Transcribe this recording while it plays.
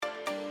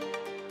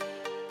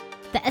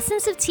The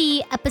Essence of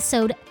Tea,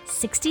 episode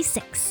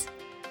 66.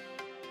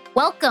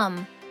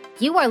 Welcome.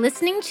 You are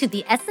listening to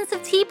the Essence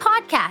of Tea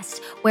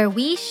podcast, where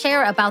we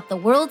share about the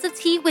worlds of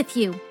tea with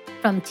you.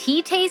 From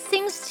tea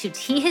tastings to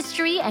tea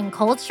history and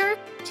culture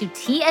to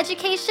tea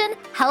education,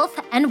 health,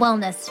 and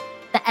wellness.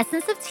 The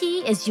Essence of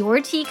Tea is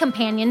your tea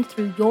companion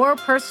through your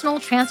personal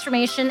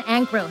transformation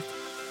and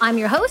growth. I'm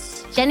your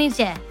host, Jenny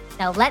Jie.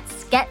 Now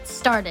let's get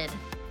started.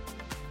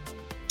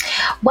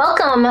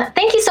 Welcome.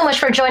 Thank you so much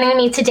for joining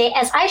me today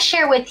as I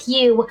share with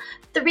you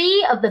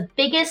 3 of the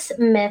biggest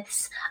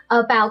myths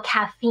about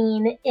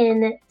caffeine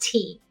in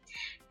tea.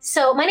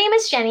 So my name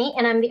is Jenny,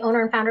 and I'm the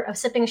owner and founder of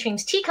Sipping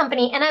Streams Tea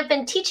Company, and I've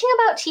been teaching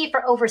about tea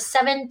for over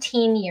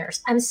 17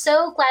 years. I'm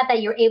so glad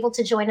that you're able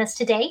to join us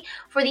today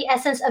for the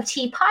Essence of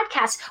Tea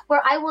podcast,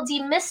 where I will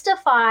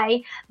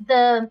demystify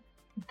the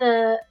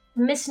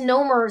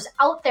misnomers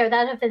out there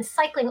that have been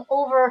cycling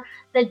over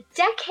the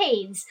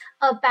decades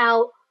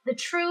about the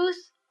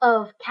truth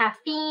of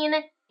caffeine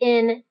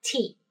in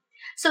tea.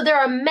 So there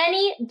are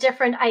many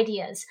different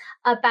ideas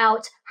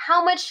about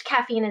how much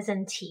caffeine is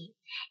in tea.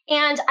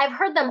 And I've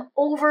heard them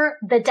over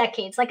the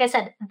decades. Like I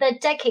said, the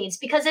decades,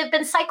 because they've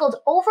been cycled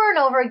over and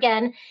over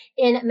again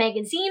in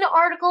magazine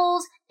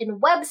articles, in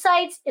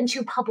websites,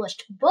 into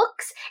published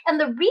books. And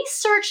the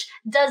research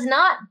does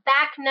not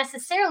back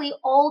necessarily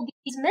all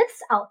these myths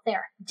out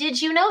there.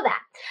 Did you know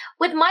that?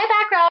 With my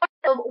background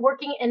of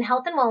working in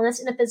health and wellness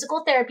in a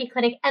physical therapy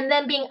clinic, and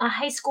then being a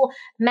high school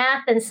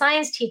math and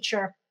science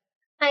teacher,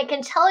 I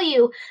can tell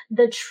you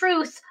the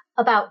truth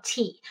about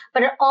tea,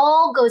 but it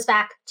all goes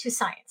back to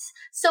science.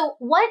 So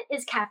what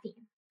is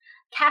caffeine?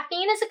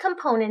 Caffeine is a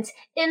component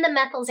in the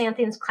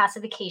methylxanthine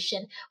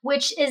classification,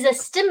 which is a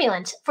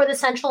stimulant for the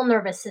central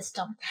nervous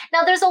system.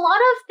 Now, there's a lot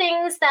of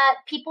things that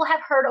people have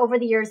heard over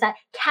the years that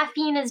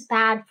caffeine is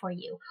bad for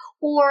you,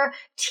 or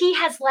tea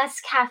has less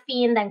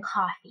caffeine than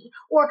coffee,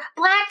 or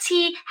black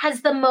tea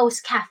has the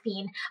most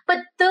caffeine, but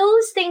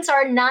those things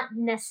are not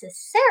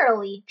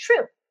necessarily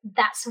true.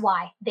 That's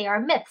why they are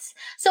myths.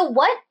 So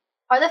what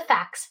are the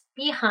facts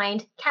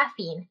behind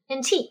caffeine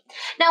in tea?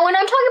 Now, when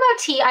I'm talking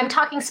about tea, I'm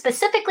talking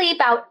specifically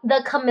about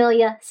the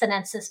Camellia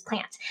sinensis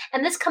plant.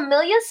 And this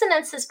Camellia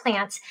sinensis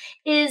plant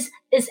is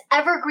this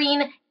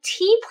evergreen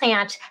tea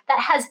plant that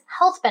has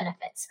health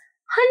benefits,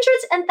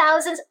 hundreds and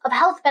thousands of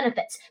health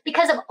benefits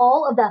because of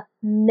all of the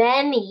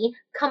many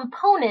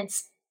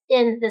components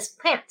in this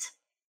plant.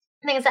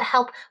 Things that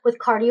help with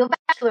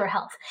cardiovascular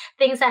health,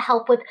 things that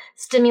help with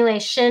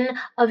stimulation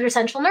of your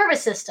central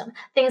nervous system,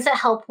 things that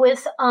help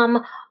with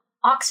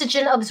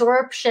oxygen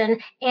absorption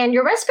and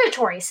your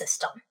respiratory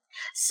system.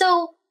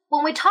 So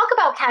when we talk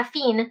about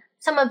caffeine,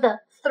 some of the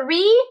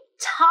 3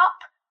 top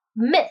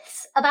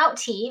myths about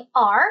tea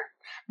are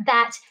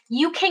that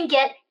you can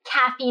get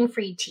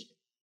caffeine-free tea,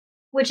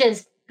 which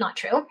is not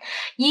true.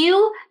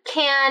 You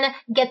can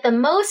get the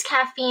most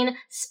caffeine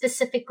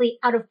specifically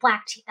out of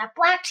black tea. That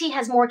black tea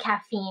has more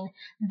caffeine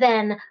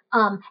than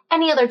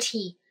any other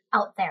tea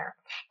out there.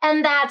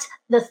 And that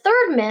the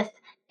third myth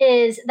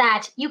is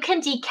that you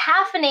can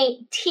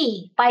decaffeinate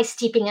tea by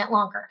steeping it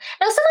longer.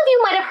 Now, some of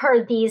you might have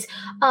heard these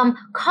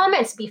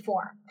comments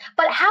before,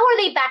 but how are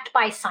they backed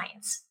by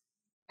science?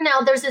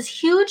 Now, there's this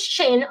huge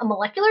chain, a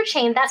molecular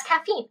chain, that's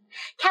caffeine.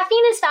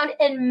 Caffeine is found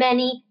in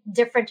many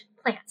different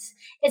plants.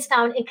 It's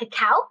found in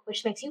cacao,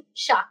 which makes you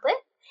chocolate.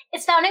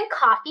 It's found in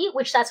coffee,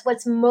 which that's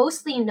what's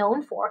mostly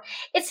known for.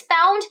 It's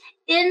found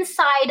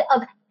inside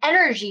of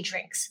energy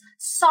drinks,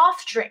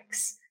 soft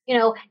drinks. You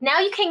know, now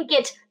you can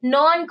get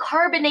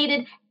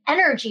non-carbonated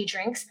energy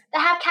drinks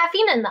that have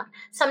caffeine in them.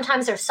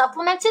 Sometimes they're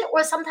supplemented,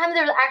 or sometimes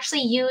they're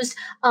actually used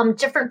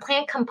different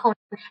plant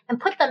components and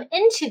put them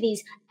into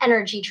these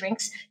energy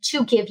drinks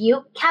to give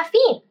you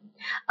caffeine.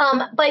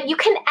 But you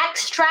can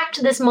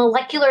extract this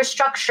molecular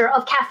structure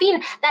of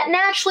caffeine that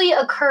naturally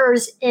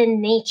occurs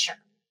in nature.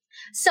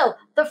 So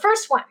the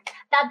first one,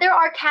 that there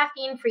are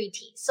caffeine-free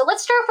teas. So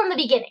let's start from the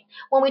beginning.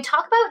 When we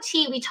talk about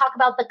tea, we talk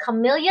about the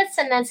Camellia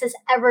sinensis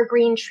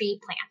evergreen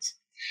tree plant.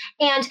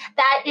 And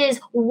that is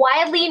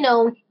widely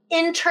known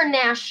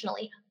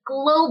internationally,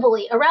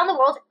 globally, around the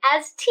world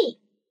as tea.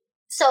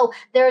 So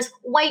there's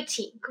white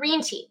tea,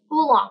 green tea,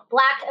 oolong,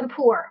 black, and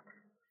pu'er.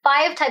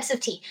 5 types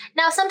of tea.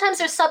 Now, sometimes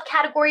there's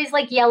subcategories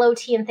like yellow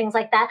tea and things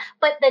like that,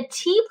 but the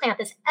tea plant,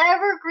 this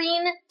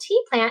evergreen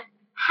tea plant,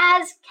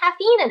 has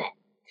caffeine in it.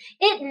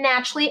 It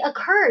naturally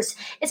occurs.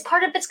 It's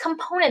part of its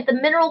component, the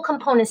mineral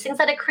components, things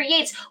that it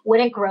creates when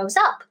it grows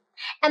up.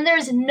 And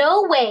there's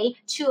no way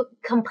to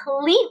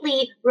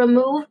completely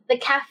remove the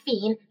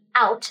caffeine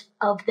out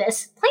of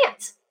this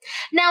plant.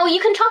 Now, you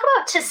can talk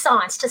about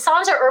tisanes.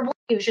 Tisanes are herbal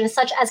infusions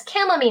such as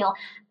chamomile,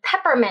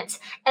 peppermint,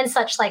 and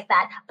such like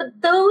that.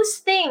 But those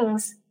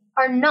things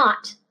are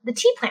not the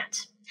tea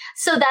plant.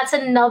 So that's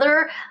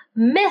another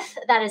myth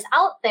that is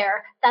out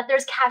there, that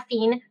there's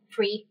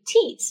caffeine-free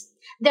teas.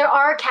 There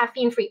are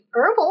caffeine-free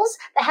herbals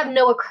that have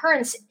no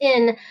occurrence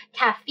in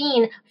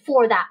caffeine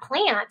for that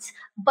plant,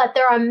 but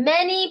there are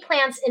many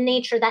plants in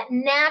nature that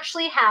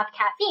naturally have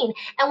caffeine.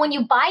 And when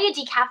you buy a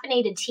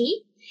decaffeinated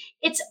tea,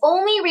 it's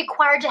only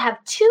required to have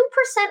 2%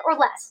 or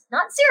less,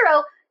 not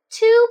 0,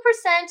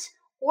 2%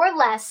 or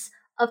less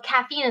of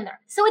caffeine in there.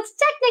 So it's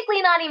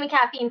technically not even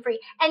caffeine free.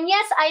 And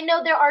yes, I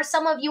know there are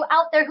some of you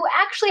out there who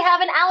actually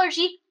have an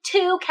allergy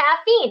to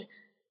caffeine.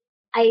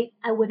 I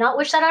would not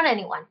wish that on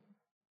anyone.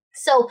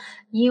 So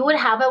you would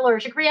have an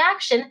allergic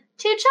reaction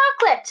to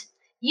chocolate.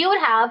 You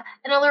would have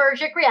an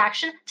allergic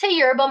reaction to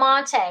yerba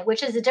mate,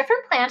 which is a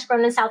different plant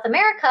grown in South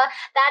America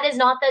that is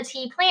not the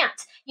tea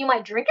plant. You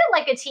might drink it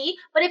like a tea,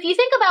 but if you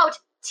think about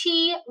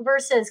tea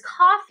versus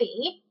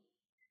coffee,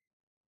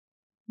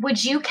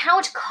 would you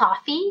count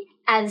coffee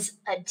as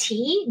a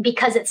tea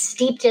because it's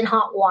steeped in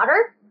hot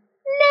water?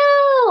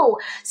 No!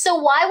 So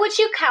why would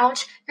you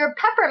count your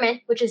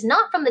peppermint, which is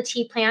not from the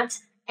tea plant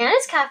and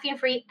is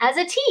caffeine-free, as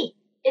a tea?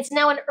 It's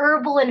now an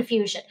herbal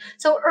infusion.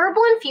 So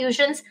herbal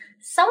infusions,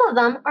 some of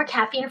them are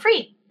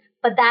caffeine-free,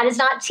 but that is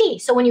not tea.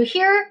 So when you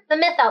hear the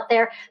myth out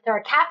there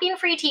are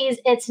caffeine-free teas,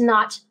 it's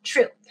not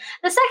true.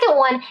 The second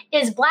one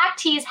is black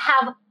teas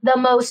have the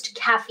most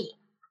caffeine.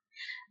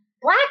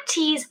 Black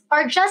teas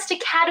are just a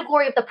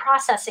category of the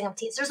processing of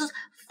teas. There's those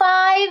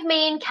 5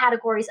 main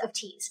categories of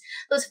teas.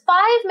 Those 5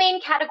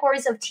 main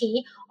categories of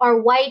tea are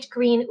white,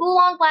 green,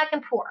 oolong, black,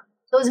 and pour.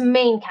 Those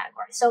main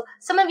categories. So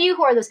some of you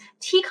who are those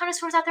tea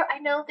connoisseurs out there, I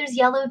know there's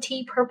yellow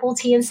tea, purple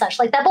tea, and such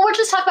like that, but we're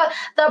just talking about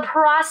the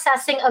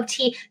processing of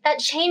tea that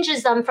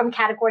changes them from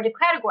category to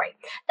category.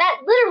 That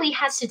literally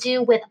has to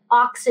do with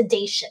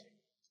oxidation.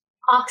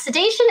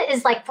 Oxidation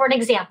is like, for an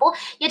example,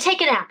 you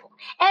take an apple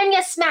and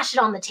you smash it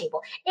on the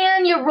table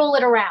and you roll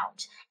it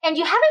around. And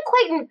you haven't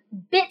quite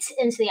bit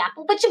into the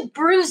apple, but you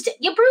bruised it.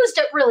 You bruised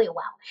it really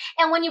well.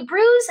 And when you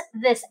bruise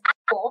this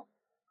apple,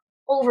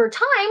 over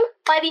time,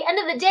 by the end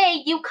of the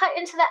day, you cut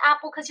into the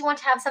apple because you want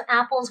to have some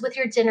apples with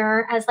your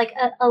dinner as like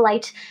a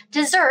light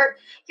dessert.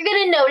 You're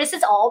going to notice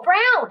it's all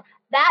brown.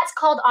 That's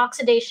called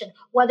oxidation.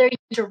 Whether you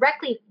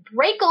directly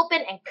break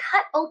open and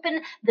cut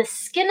open the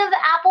skin of the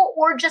apple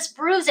or just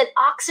bruise it,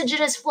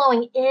 oxygen is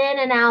flowing in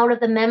and out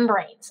of the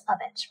membranes of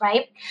it,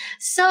 right?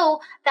 So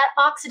that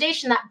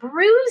oxidation, that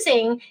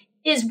bruising,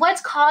 is what's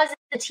causing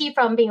the tea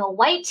from being a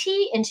white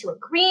tea into a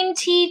green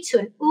tea to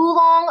an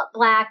oolong,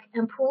 black,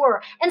 and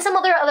pour, and some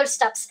other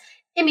steps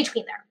in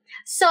between there.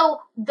 So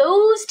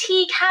those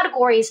tea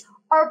categories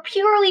are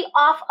purely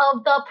off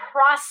of the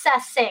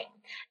processing.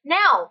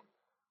 Now,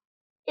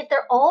 if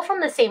they're all from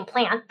the same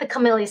plant, the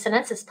Camellia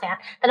sinensis plant,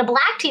 then a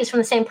black tea is from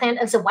the same plant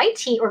as a white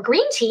tea or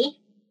green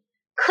tea,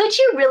 could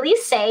you really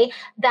say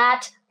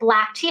that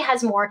black tea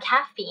has more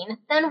caffeine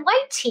than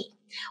white tea?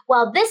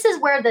 Well, this is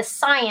where the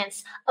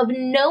science of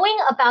knowing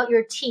about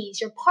your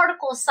teas, your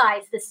particle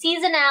size, the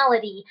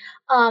seasonality,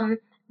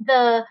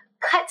 the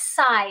cut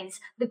size,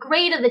 the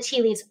grade of the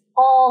tea leaves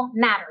all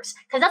matters,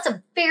 because that's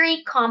a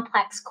very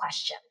complex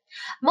question.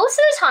 Most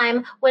of the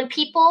time when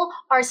people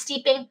are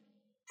steeping,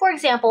 for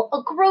example,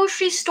 a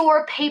grocery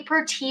store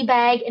paper tea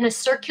bag in a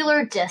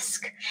circular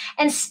disc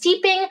and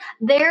steeping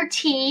their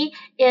tea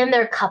in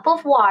their cup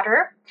of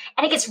water,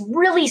 and it gets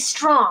really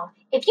strong.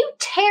 If you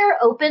tear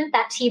open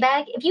that tea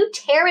bag, if you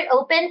tear it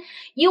open,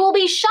 you will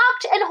be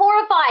shocked and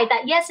horrified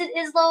that yes, it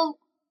is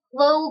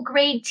low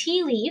grade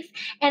tea leaf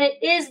and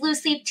it is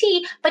loose leaf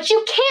tea, but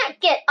you can't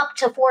get up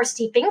to 4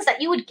 steepings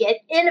that you would get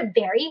in a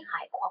very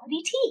high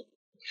quality tea.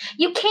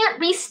 You can't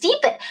re-steep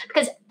it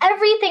because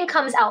everything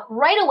comes out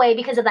right away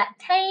because of that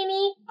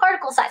tiny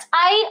particle size.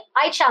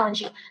 I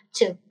challenge you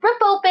to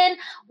rip open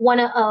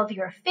one of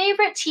your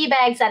favorite tea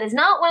bags that is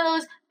not one of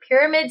those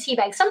pyramid tea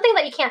bags, something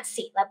that you can't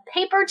see, a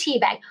paper tea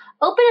bag.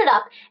 Open it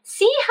up,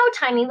 see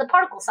how tiny the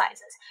particle size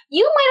is.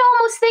 You might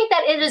almost think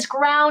that it is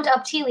ground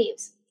up tea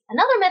leaves.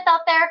 Another myth out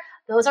there,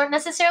 those aren't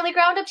necessarily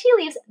ground up tea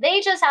leaves. They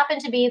just happen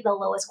to be the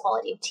lowest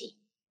quality of tea.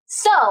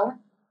 So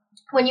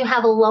when you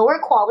have a lower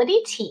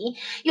quality tea,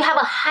 you have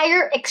a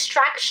higher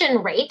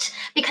extraction rate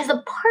because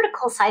the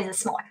particle size is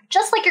smaller,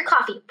 just like your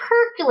coffee,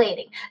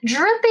 percolating,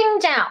 dripping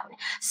down.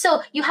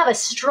 So you have a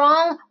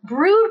strong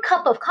brewed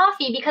cup of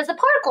coffee because the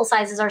particle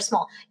sizes are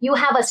small. You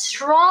have a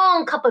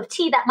strong cup of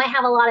tea that might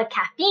have a lot of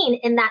caffeine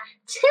in that,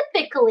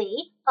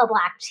 typically a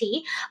black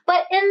tea,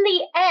 but in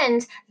the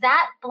end,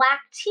 that black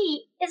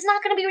tea is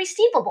not going to be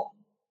re-steepable.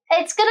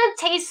 It's going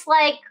to taste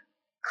like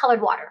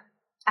colored water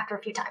after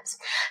a few times.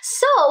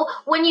 So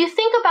when you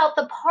think about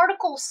the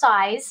particle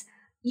size,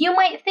 you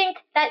might think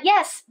that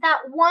yes, that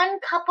 1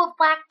 cup of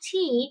black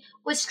tea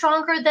was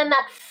stronger than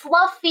that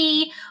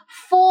fluffy,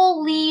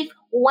 full leaf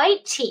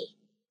white tea,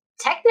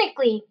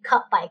 technically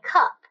cup by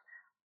cup.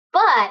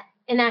 But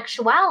in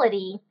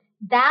actuality,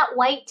 that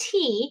white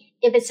tea,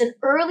 if it's an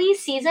early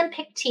season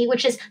picked tea,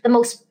 which is the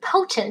most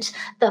potent,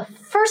 the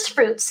first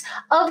fruits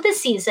of the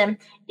season,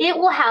 it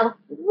will have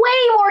way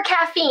more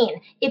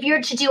caffeine if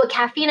you're to do a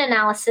caffeine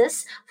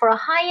analysis for a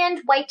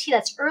high-end white tea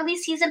that's early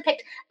season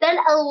picked than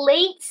a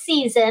late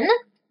season,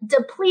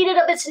 depleted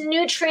of its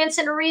nutrients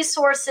and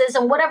resources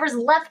and whatever's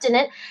left in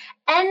it,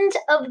 end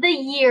of the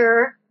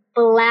year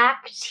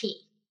black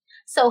tea.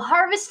 So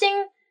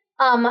harvesting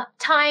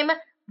time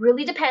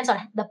really depends on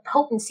the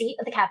potency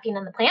of the caffeine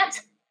in the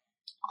plant.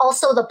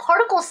 Also, the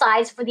particle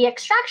size for the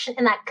extraction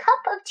in that cup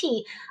of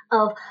tea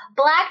of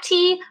black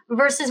tea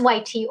versus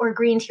white tea or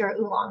green tea or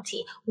oolong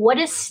tea. What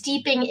is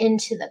steeping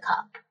into the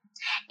cup?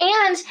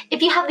 And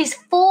if you have these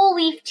full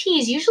leaf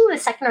teas, usually the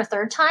second or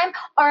third time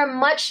are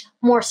much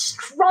more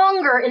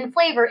stronger in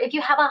flavor if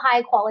you have a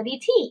high quality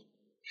tea.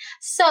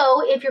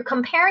 So if you're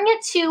comparing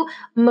it to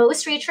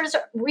most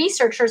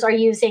researchers are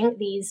using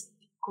these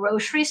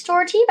grocery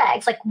store tea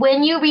bags. Like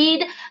when you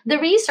read the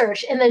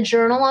research in the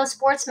Journal of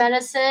Sports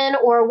Medicine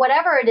or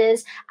whatever it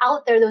is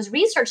out there, those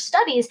research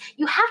studies,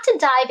 you have to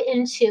dive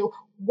into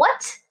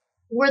what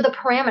were the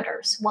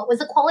parameters? What was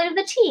the quality of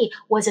the tea?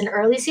 Was it an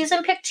early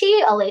season pick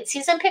tea, a late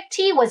season pick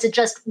tea? Was it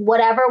just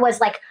whatever was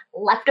like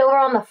left over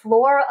on the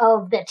floor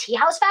of the tea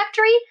house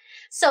factory?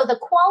 So the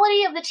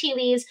quality of the tea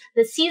leaves,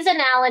 the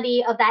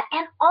seasonality of that,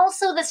 and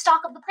also the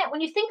stock of the plant. When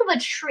you think of a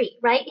tree,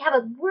 right? You have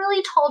a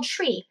really tall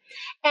tree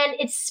and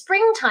it's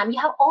springtime. You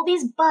have all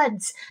these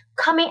buds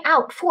coming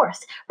out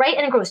forth, right?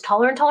 And it grows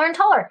taller and taller and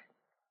taller.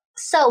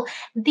 So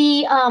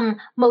the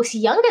most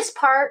youngest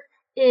part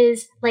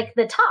is like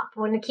the top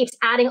when it keeps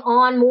adding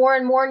on more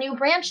and more new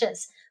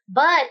branches.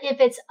 But if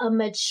it's a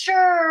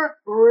mature,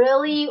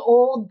 really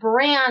old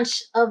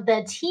branch of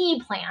the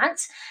tea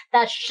plant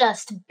that's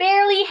just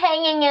barely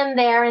hanging in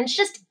there and it's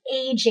just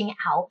aging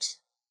out,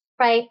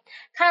 right?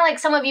 Kind of like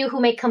some of you who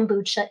make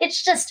kombucha.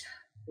 It's just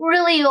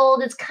really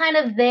old. It's kind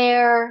of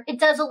there. It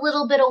does a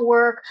little bit of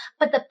work,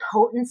 but the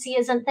potency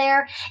isn't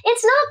there.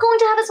 It's not going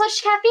to have as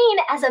much caffeine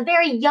as a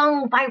very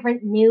young,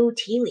 vibrant, new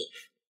tea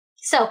leaf.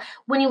 So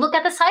when you look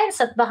at the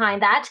science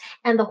behind that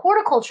and the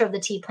horticulture of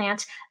the tea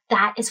plant,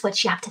 that is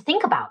what you have to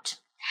think about.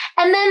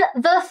 And then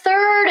the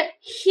third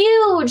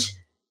huge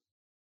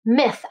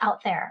myth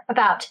out there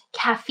about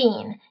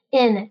caffeine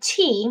in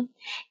tea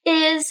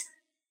is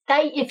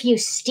that if you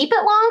steep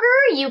it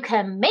longer, you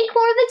can make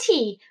more of the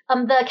tea,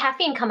 the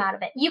caffeine come out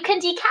of it. You can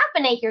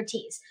decaffeinate your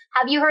teas.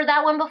 Have you heard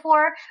that one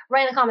before?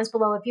 Write in the comments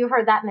below if you've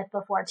heard that myth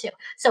before too.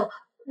 So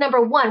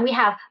number one, we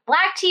have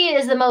black tea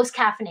is the most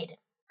caffeinated.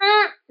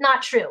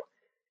 Not true.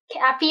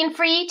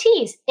 Caffeine-free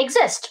teas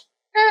exist.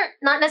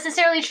 Not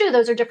necessarily true.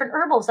 Those are different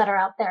herbals that are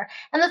out there.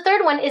 And the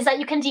third one is that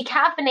you can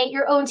decaffeinate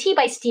your own tea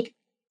by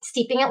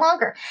steeping it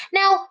longer.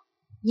 Now,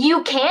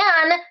 you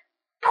can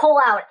pull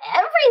out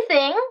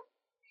everything.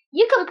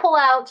 You can pull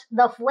out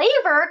the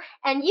flavor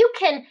and you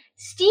can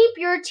steep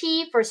your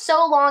tea for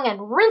so long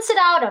and rinse it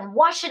out and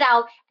wash it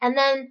out. And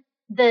then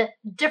the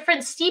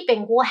different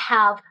steeping will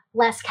have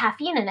less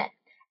caffeine in it.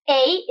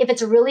 A, if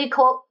it's a really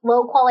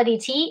low quality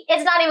tea,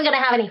 it's not even going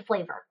to have any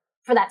flavor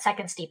for that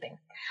second steeping.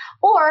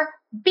 Or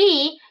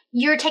B,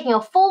 you're taking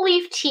a full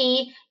leaf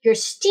tea, you're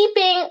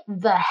steeping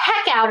the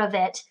heck out of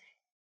it,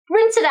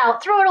 rinse it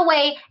out, throw it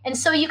away, and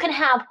so you can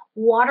have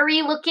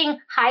watery looking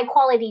high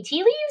quality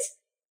tea leaves.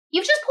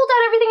 You've just pulled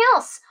out everything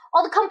else.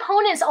 All the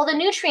components, all the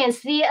nutrients,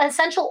 the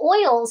essential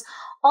oils,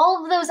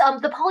 all of those,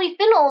 the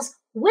polyphenols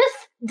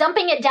with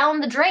dumping it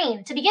down the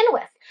drain to begin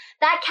with.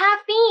 That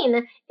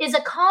caffeine is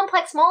a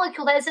complex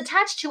molecule that is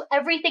attached to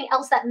everything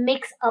else that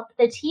makes up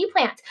the tea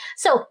plant.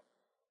 So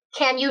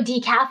can you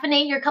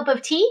decaffeinate your cup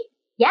of tea?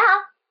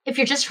 Yeah, if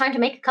you're just trying to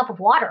make a cup of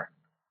water.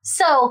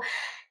 So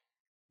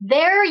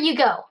there you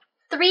go.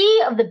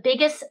 3 of the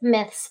biggest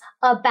myths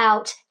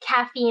about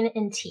caffeine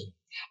in tea.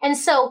 And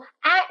so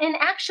in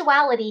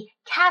actuality,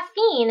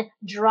 caffeine,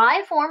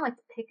 dry form, like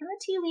picking the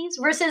tea leaves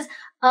versus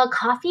a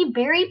coffee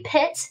berry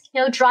pit,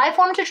 dry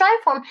form to dry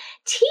form,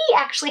 tea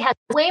actually has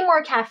way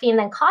more caffeine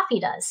than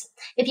coffee does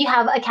if you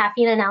have a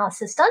caffeine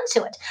analysis done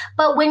to it.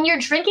 But when you're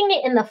drinking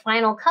it in the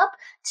final cup,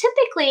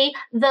 typically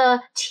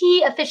the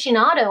tea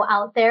aficionado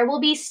out there will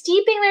be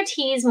steeping their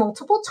teas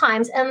multiple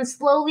times and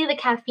slowly the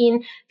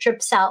caffeine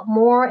drips out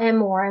more and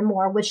more and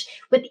more, which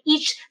with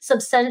each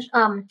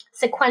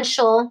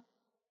sequential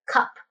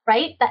cup,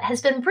 right, that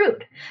has been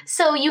brewed.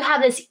 So you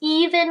have this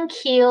even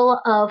keel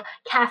of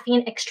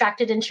caffeine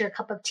extracted into your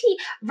cup of tea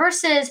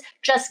versus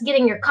just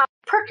getting your coffee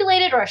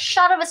percolated or a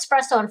shot of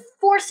espresso and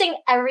forcing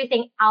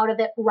everything out of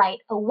it right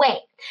away.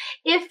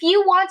 If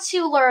you want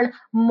to learn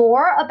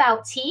more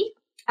about tea,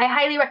 I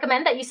highly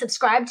recommend that you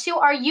subscribe to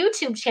our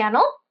YouTube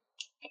channel.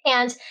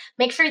 And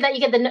make sure that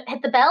you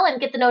hit the bell and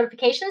get the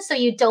notifications so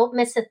you don't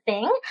miss a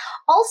thing.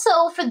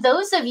 Also, for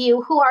those of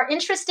you who are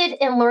interested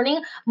in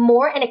learning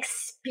more and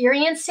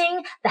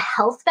experiencing the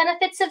health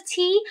benefits of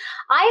tea,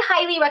 I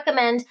highly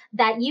recommend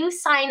that you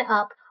sign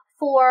up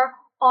for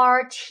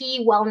our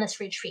tea wellness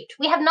retreat.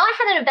 We have not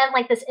had an event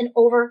like this in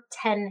over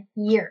 10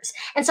 years.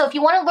 And so if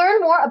you want to learn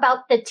more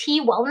about the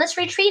tea wellness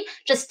retreat,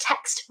 just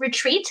text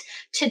retreat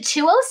to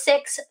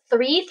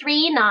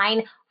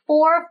 206-339-4587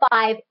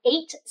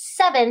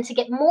 to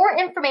get more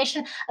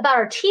information about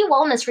our tea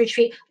wellness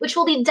retreat, which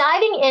will be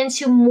diving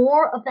into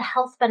more of the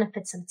health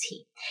benefits of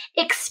tea,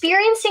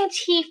 experiencing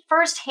tea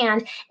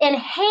firsthand, and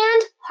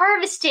hand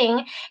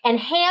harvesting and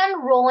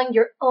hand rolling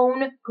your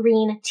own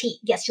green tea.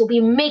 Yes, you'll be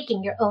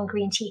making your own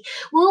green tea.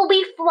 We will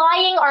be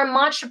flying our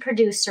matcha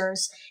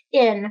producers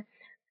in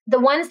the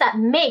ones that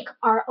make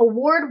our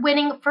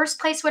award-winning first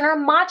place winner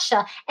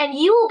matcha. And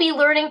you will be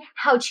learning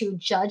how to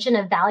judge and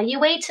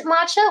evaluate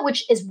matcha,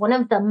 which is one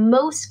of the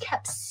most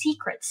kept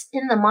secrets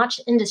in the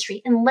matcha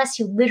industry, unless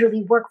you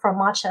literally work for a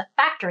matcha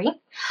factory.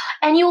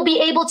 And you will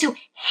be able to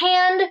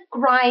hand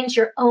grind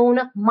your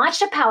own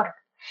matcha powder.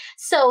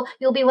 So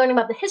you'll be learning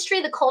about the history,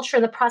 the culture,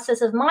 and the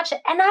process of matcha.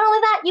 And not only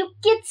that, you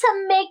get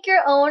to make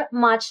your own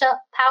matcha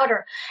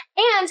powder.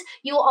 And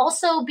you'll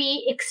also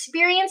be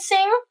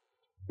experiencing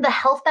the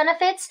health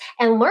benefits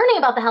and learning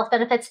about the health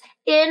benefits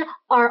in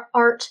our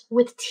Art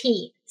with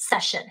Tea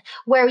session,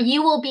 where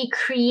you will be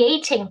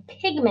creating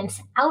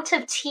pigments out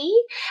of tea.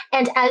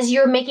 And as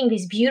you're making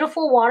these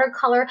beautiful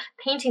watercolor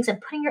paintings and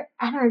putting your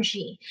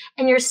energy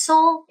and your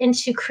soul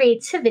into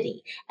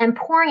creativity and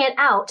pouring it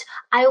out,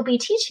 I will be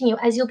teaching you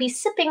as you'll be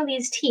sipping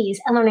these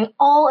teas and learning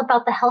all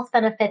about the health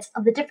benefits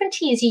of the different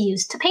teas you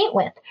use to paint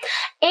with.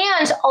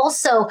 And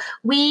also,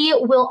 we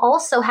will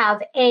also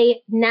have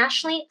a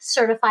nationally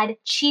certified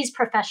cheese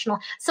professional.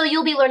 So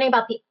you'll be learning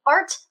about the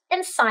art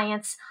and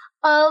science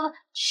of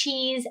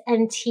cheese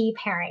and tea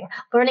pairing,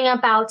 learning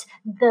about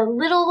the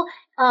little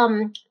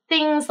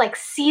things like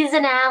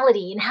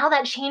seasonality and how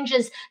that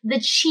changes the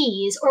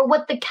cheese, or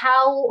what the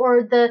cow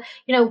or the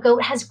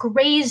goat has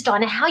grazed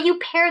on, and how you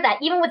pair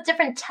that even with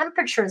different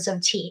temperatures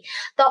of tea.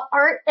 The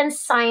art and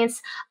science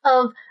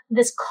of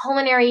this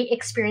culinary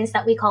experience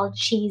that we call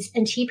cheese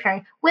and tea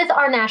pairing with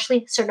our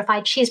nationally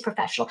certified cheese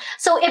professional.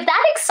 So if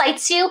that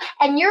excites you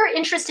and you're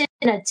interested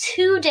in a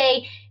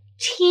 2-day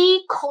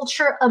tea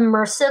culture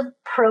immersive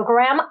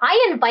program,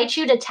 I invite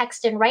you to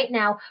text in right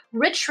now,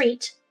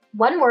 retreat,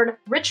 one word,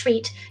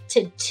 retreat,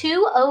 to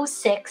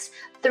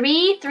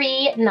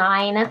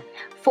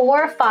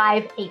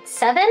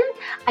 206-339-4587.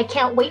 I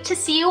can't wait to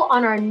see you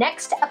on our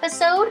next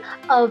episode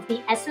of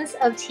the Essence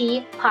of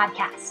Tea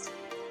podcast.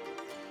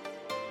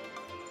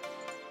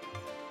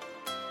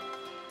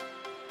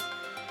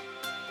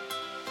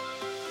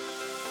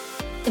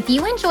 If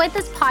you enjoyed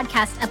this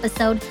podcast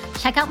episode,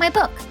 check out my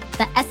book,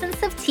 The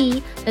Essence of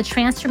Tea, The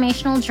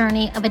Transformational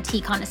Journey of a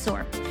Tea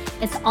Connoisseur.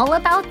 It's all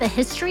about the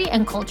history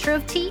and culture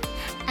of tea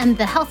and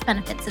the health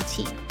benefits of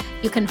tea.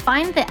 You can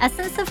find The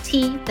Essence of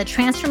Tea, The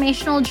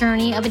Transformational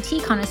Journey of a Tea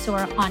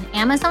Connoisseur on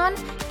Amazon,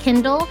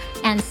 Kindle,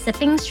 and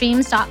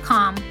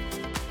sippingstreams.com.